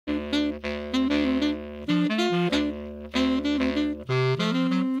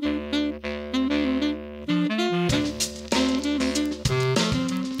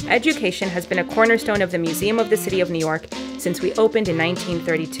Education has been a cornerstone of the Museum of the City of New York since we opened in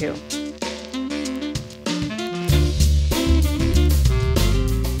 1932.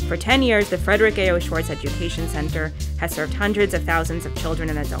 For 10 years, the Frederick A.O. Schwartz Education Center has served hundreds of thousands of children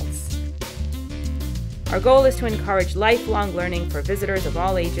and adults. Our goal is to encourage lifelong learning for visitors of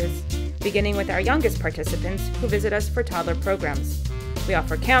all ages, beginning with our youngest participants who visit us for toddler programs. We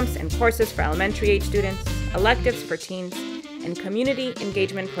offer camps and courses for elementary age students, electives for teens, and community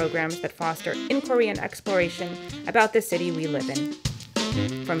engagement programs that foster inquiry and exploration about the city we live in.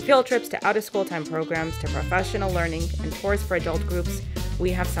 From field trips to out-of-school time programs to professional learning and tours for adult groups,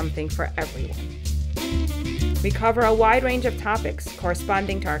 we have something for everyone. We cover a wide range of topics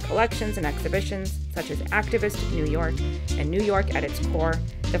corresponding to our collections and exhibitions, such as Activist New York and New York at its Core,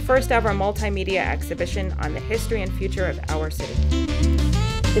 the first ever multimedia exhibition on the history and future of our city.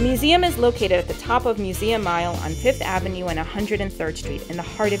 The museum is located at the top of Museum Mile on 5th Avenue and 103rd Street in the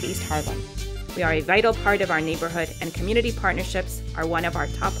heart of East Harlem. We are a vital part of our neighborhood, and community partnerships are one of our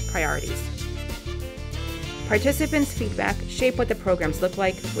top priorities. Participants' feedback shape what the programs look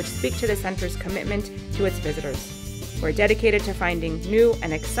like, which speak to the center's commitment to its visitors. We're dedicated to finding new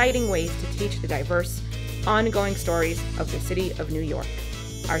and exciting ways to teach the diverse, ongoing stories of the City of New York.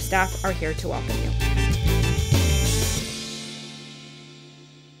 Our staff are here to welcome you.